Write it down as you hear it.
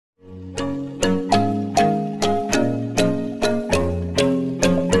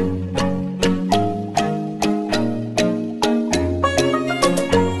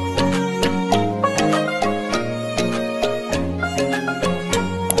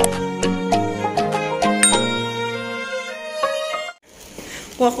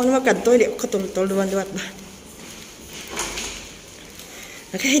Kung ako na magkanto, hindi ako katultol, duwan-duwat ba?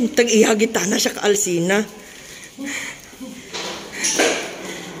 Nakahintag ihagita na siya kaalsina.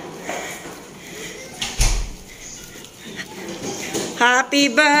 Happy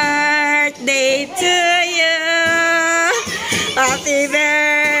birthday to you. Happy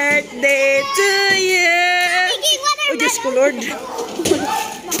birthday to you. Oh, Diyos ko, Lord.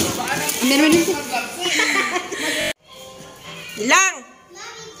 Ilang?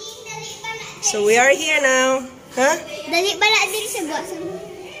 So we are here now. Huh? Dali bala diri sa buwan.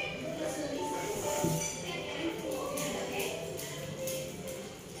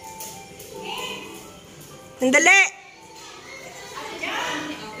 Sandali!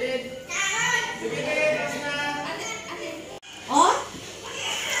 Oh?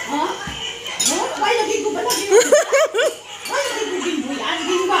 Oh? Oh? Why lagi ko ba lagi? Why lagi ko gimboy? Ano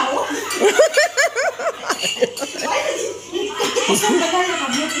gimbaw? Why lagi? Isang bagay na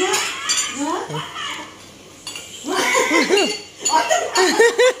kamot na? Ha?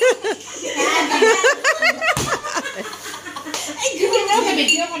 Ay, gawin na.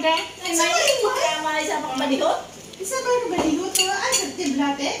 Kabidyo ko na. Ay, kaya malay sa pakamalihot? Isa ba yung balihot? Ay,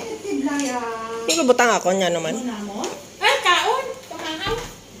 nagtibla, te. Nagtibla yan. Hindi ko butang ako niya naman. Ay, kaon. Pakahaw.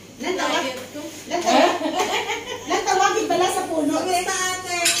 Lantawagin bala sa puno.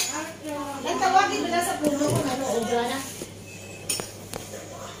 Lantawagin bala sa puno kung ano. Obra na.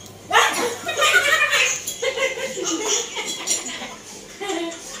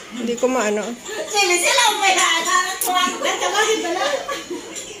 Hindi ko maano. Sila may lantawagin bala.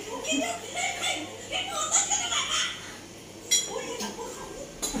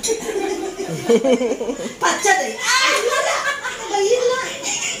 Patsa eh. Ah! Wala! Bayin na.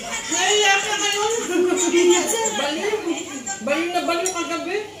 Naiyak ka ngayon. Baliw na baliw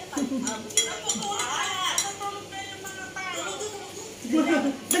kagabi.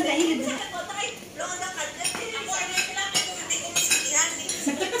 Nagahilid na.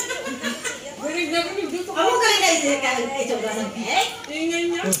 Ako ka rin ay sobrang ng cake? Tingnan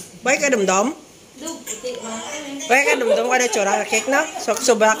niya. Baik ka dumdum? Baik ka dumdum ka na tsura cake na?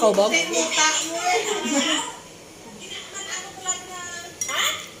 Sobra ka ubog?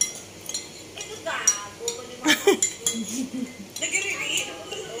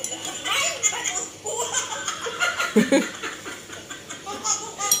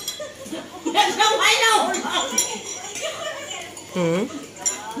 Hmm?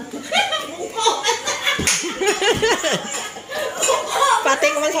 Pati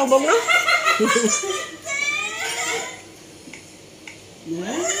ko man sa ubog, no?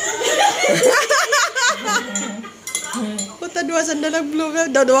 Puta, dua sandalang blue ka.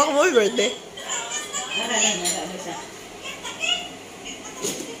 Dua ko mo yung birthday.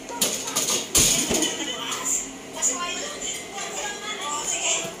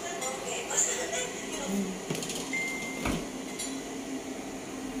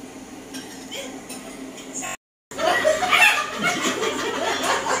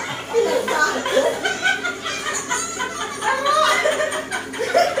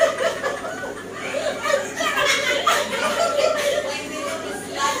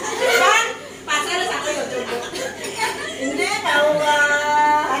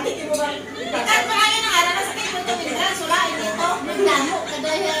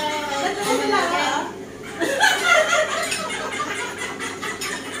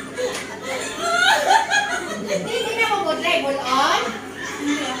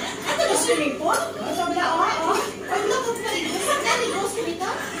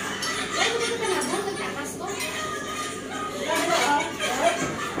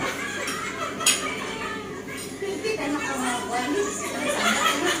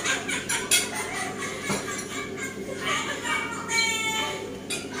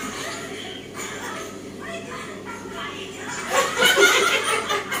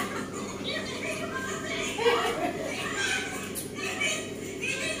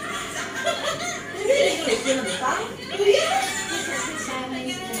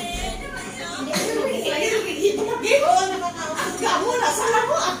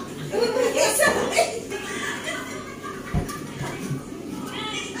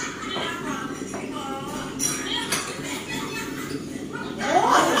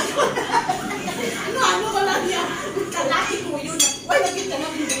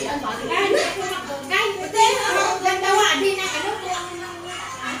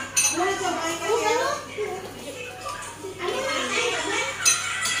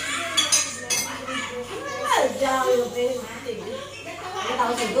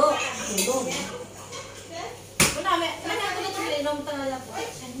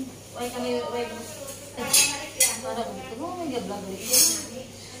 Para kung ito mo, may vlog ulit yun.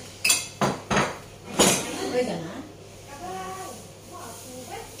 Okay ka na?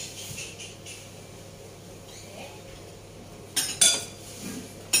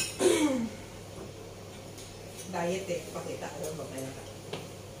 Diet eh. Pakita. Ano ba kaya ka?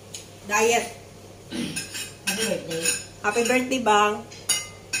 Diet. Happy birthday. Happy birthday, Bang.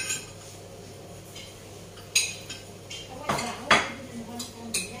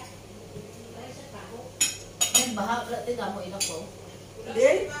 Baha, lahat mo inak ko.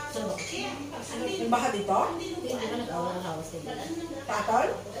 Hindi? Saan ba? May baha dito? Hindi ba nag-awa ng lawas kayo? Tatol?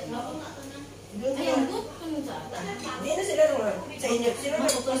 Ayun, good. Ano sa atin? Hindi na sila naman. Sa inyo. Sino na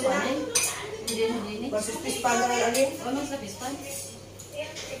Matuto sila? sa atin? Hindi na din eh. Versus pispan na lang alin? Ano sa pispan?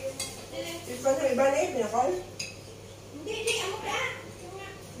 Pispan na iba na eh. Pinakol?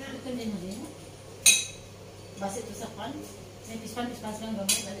 Ito din na din. Basit to sa pan. May pispan lang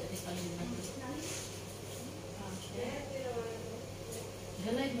gamit. Dali pispan din naman.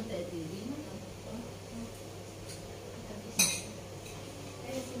 Galay mo tayo TV mo.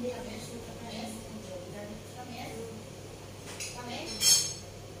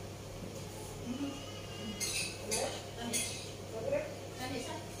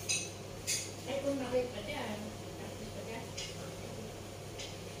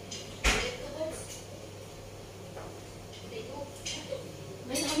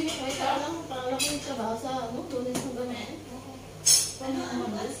 May kami na kayo parang lang yung trabaho sa Lunes ng gamit. Paano naman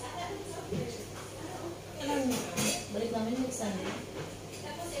ba? Balik namin yung Sunday.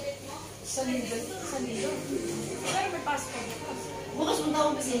 Sunday. Ay, may passport. Bukas punta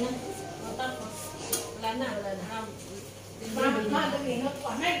akong pisina. Tapos, wala na. Madami.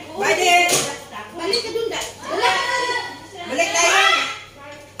 Balik! Balik ka dun, dad. Balik tayo!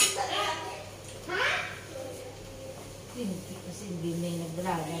 Kasi hindi may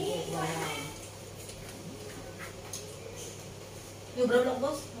nagdala. Yung brown lock,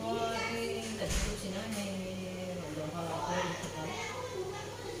 boss? Kasi sila may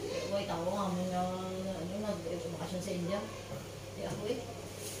Uy, tao nga mo na nag-bakasyon sa India. Di ako eh.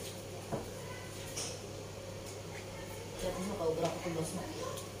 Kaya kung makaubra ko kung boss mo.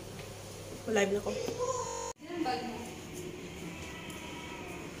 Live na ko.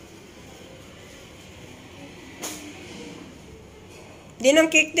 Di ng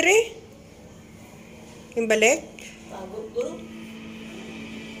cake dire? Yung balik? Tago ko.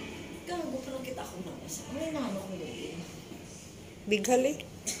 Gago pa lang kita ako na isa. May nanok ko yun. Bighal eh.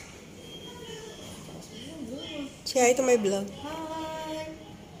 Say hi to my vlog. Hi!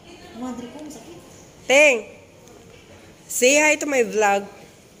 Madre ko, masakit. Teng! Say hi to my vlog.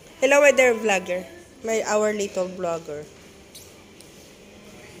 Hello, my dear vlogger. Our little vlogger.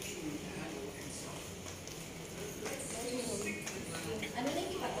 Ano na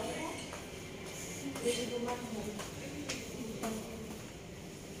yung ipato mo?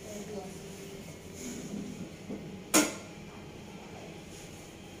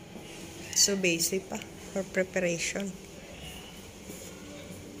 So basic pa for preparation.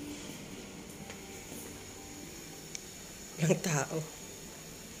 Ng tao.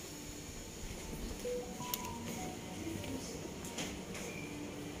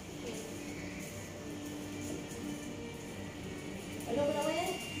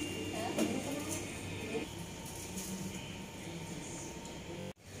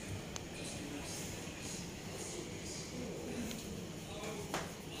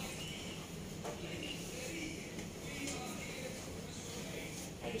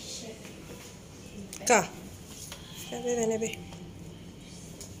 Ka. Sabi na nabi.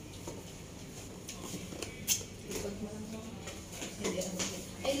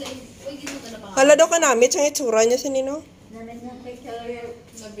 Hala daw ka namin, siyang itsura niya si Nino.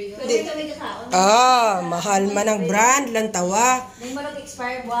 Mahal man ang brand, lantawa. Hindi mo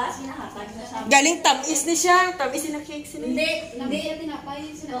nag-expire buwas, hinahatag na siya. Galing tamis ni siya, tamis na cake si Nino. Hindi yung tinapay.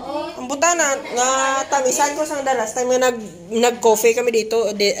 Oo. Ang buta na, nga tamisan ko sa last time nga nag-coffee kami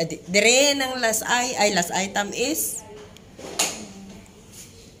dito, dire ng last eye tamis.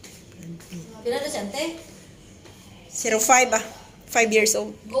 Pila na siya, ante? 05 ah, 5 years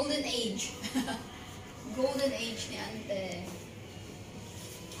old. Golden age. Golden age ni ante.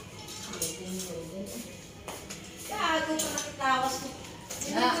 Gago pa nakitawas ko.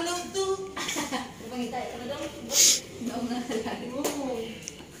 Sinagulong to. Pangitay, ano daw?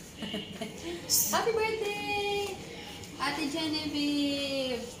 Happy birthday! Ate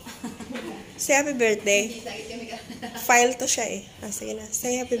Genevieve! Say happy birthday. Sakit kami ka. File to siya eh. Sige na,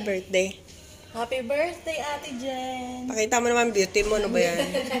 say happy birthday. Happy birthday, Ate Jen! Pakita mo naman beauty mo, ano ba yan?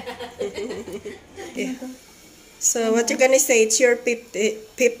 Yeah. So, what you gonna say? It's your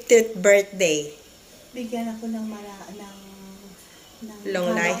 50th birthday. bigyan ako ng Long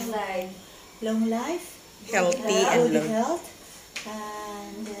life. Long life. Healthy and Good long. health.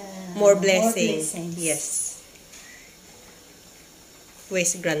 And More blessings. blessings. Yes.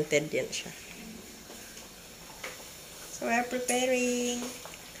 Wish granted yan siya. So, we're preparing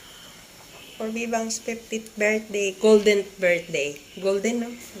for Bibang's 50th birthday. Golden birthday. Golden, no?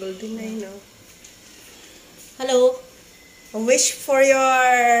 Golden na yun, no? Hello. A wish for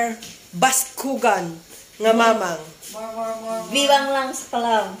your baskugan nga mamang. Bibang lang sa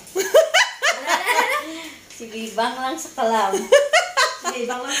kalam. Si Bibang lang sa kalam. Si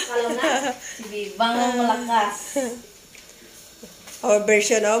Bibang lang sa kalam na. Si Bibang lang malakas. Our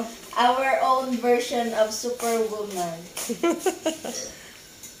version of Our own version of Superwoman.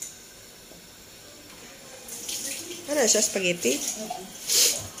 ano siya, spaghetti?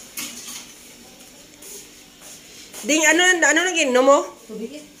 Ding, ano nang ginom mo?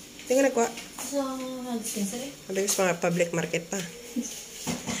 Tubig eh. Hindi ka nagkuha. So, dispensary? Sabi ko sa mga public market pa.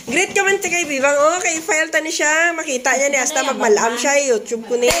 Great ka man sa kay Bibang. Oh, kay file ta ni siya. Makita niya ni Asta magmalam siya. YouTube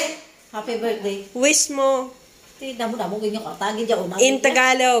ko ni. Happy birthday. Wish mo. Damo-damo ganyan ka. Tagin dyan. In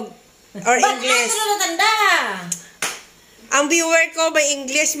Tagalog. Or English. Ba't na tanda? Ang viewer ko may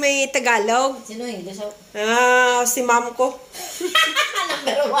English, may Tagalog. Sino English? Si mom ko.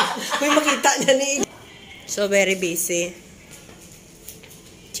 Number 1. May makita niya ni. So, very busy.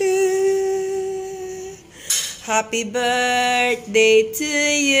 Choo! Happy birthday to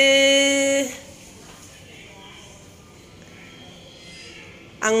you.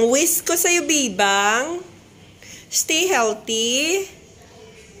 Ang wish ko sa'yo, Bibang, stay healthy,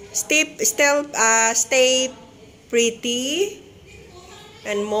 stay pretty,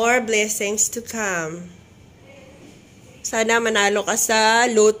 and more blessings to come. Sana manalo ka sa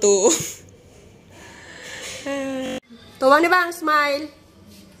loto. Tuwa ni Bang, smile.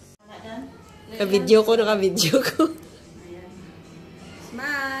 Naka-video ko.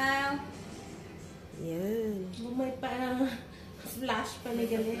 Smile. Yan. May pa flash pa na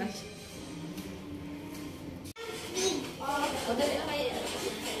ganun.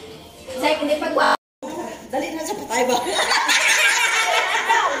 Say, hindi pagwa. Dali na sa patay ba?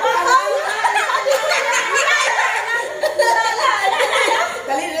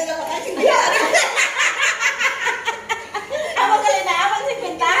 Dali na sa patay. Ako gali na ako sa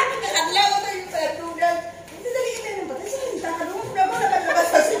kwenta. Kakadlaw ko tayo sa tugan. Hindi dali na ng patay sa kwenta. Ano na ba nalabas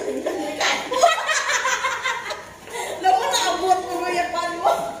sa kwenta? Lamo na abot mo yung pan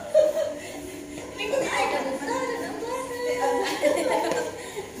mo. Hindi ko na ay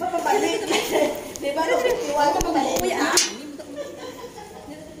mapabalik. Di ba? Iwan ka pabalik. Uy, ah.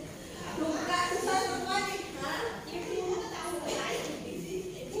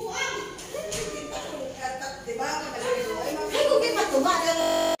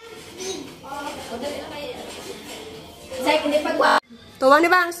 Say, hindi pagwa. Tuwa ni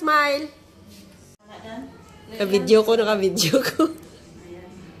Bang, smile. Naka-video ko.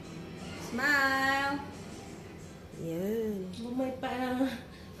 Smile. Yan. May pa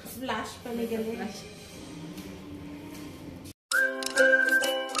flash pa na ganun.